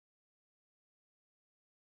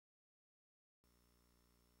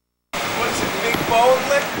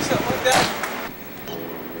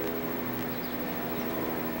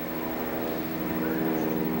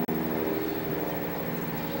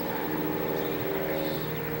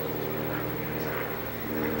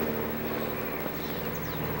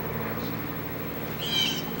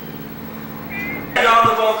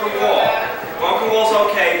bunker wall. Bunker wall's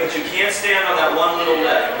okay, but you can't stand on that one little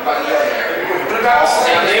leg. What about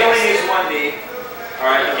Now, they only use one knee. All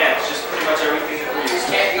right, again, it's just pretty much everything that we're using.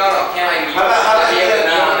 Can't go up, can I? How about the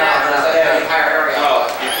entire area? No,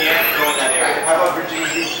 you can't go in that area. How about Virginia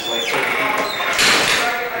Beach? Like, you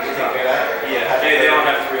take care of that? Yeah, they don't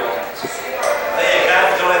have 3 alternates. They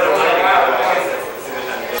guys don't have the money out.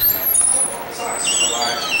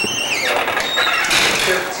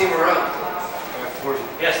 Team around.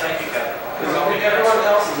 Yes, thank you, Kevin. Everyone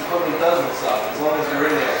else's equipment does this stuff, as long as you're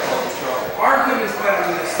in there, it's all control. Our equipment's better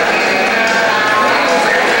than this.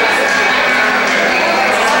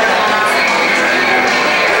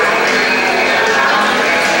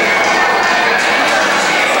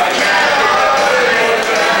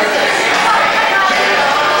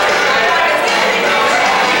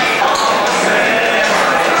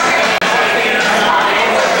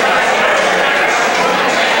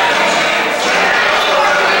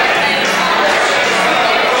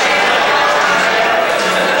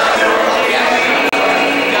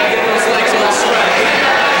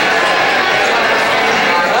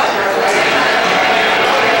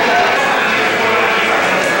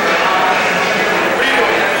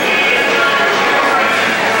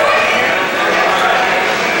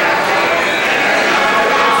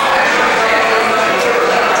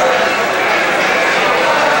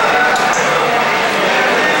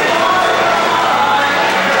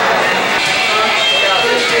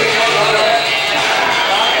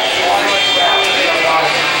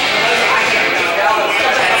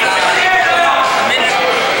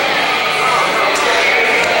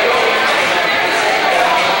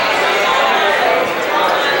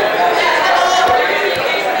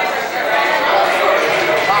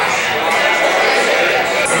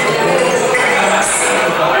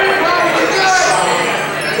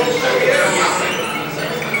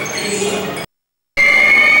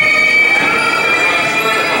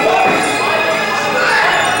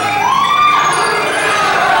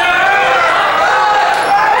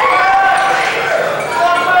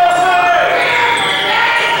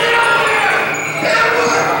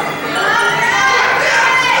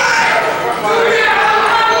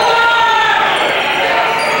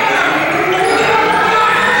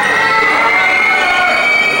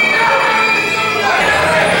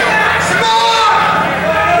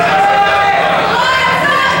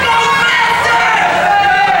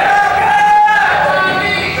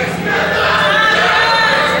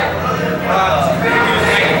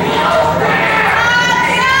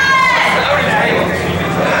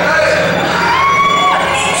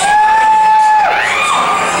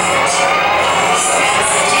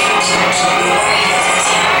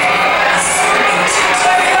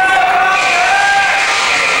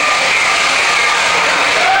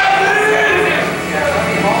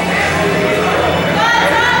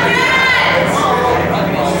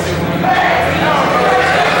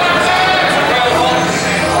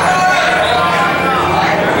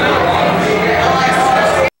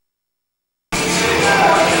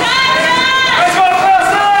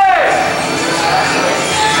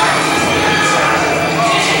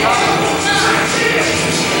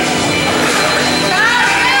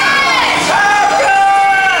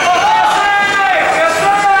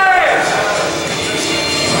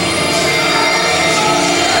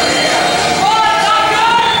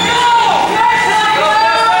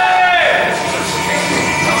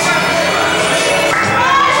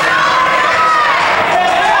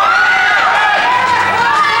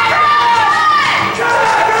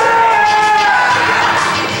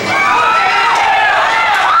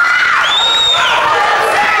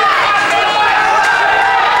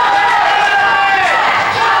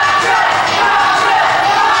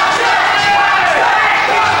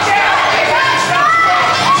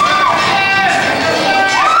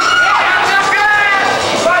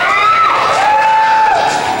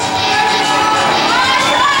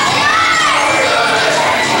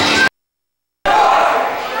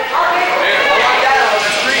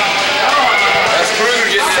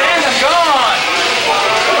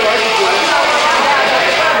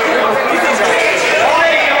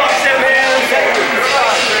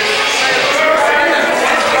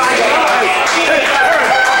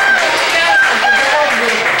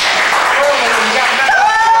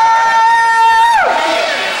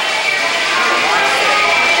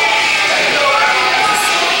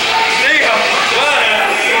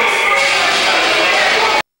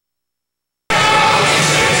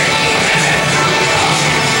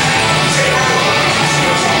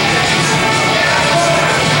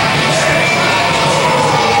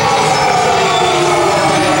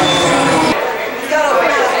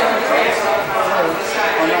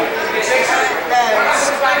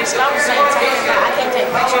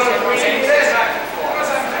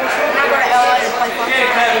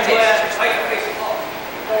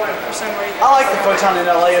 Photon in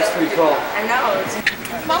LA, it's pretty cool. I know.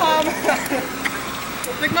 Mom!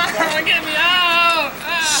 Like, Mom, get me out!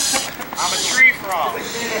 I'm a tree frog.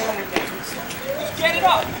 Get it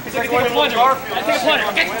up! It's like a plunger. I take a plunger.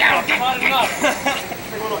 Get down! Get down!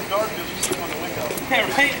 It's Like little Garfield you see on the window. Yeah,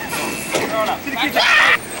 right? Throw it up.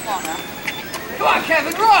 Come on,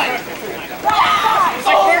 Kevin, run! It's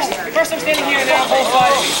like first I'm standing here and then I'm both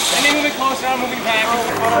sides. And then moving closer, I'm moving back.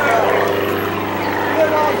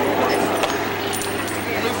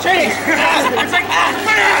 Change! It's like,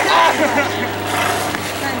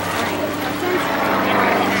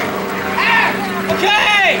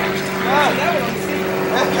 okay!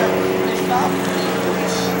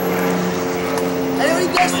 Anybody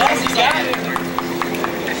guess that? He got it.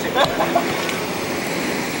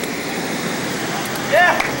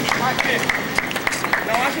 Yeah! My pick.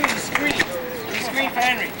 No, actually there's a screen. There's a screen for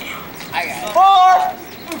Henry. I got it. 4!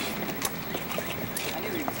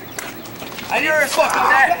 I knew you were fucking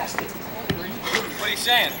that. What are you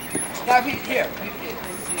saying? Now, here.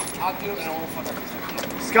 I'll do it and I won't fuck up.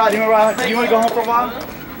 Scott, do you want to go home for a while? Do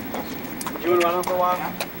you want to run home for a while?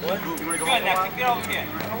 What? You want to go home? Now, get over here.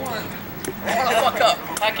 I want to fuck up.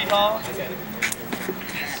 Hockey hall.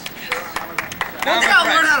 Now I gotta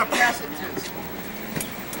learn how to pass it too.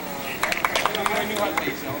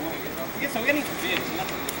 So we're gonna need some beers.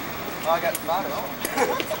 Oh, I got 5 of them.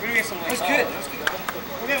 We're gonna get some. That's good.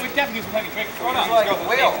 We definitely do some heavy drinking. Hold on, like a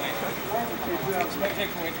whale. Some heavy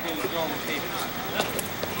drinking for the girl on the table.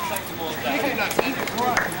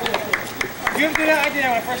 You ever do that? I did that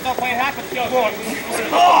when I first started playing hockey.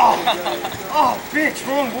 Oh, bitch,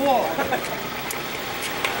 wrong wall.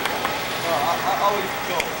 I always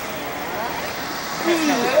go.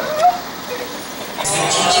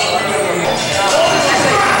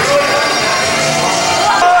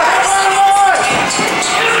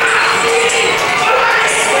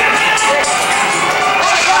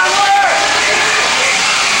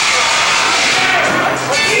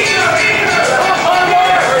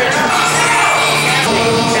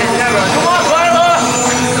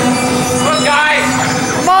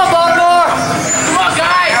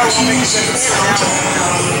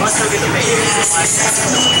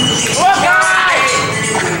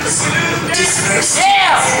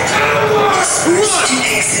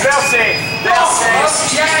 Failsafe!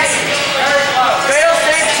 Failsafe!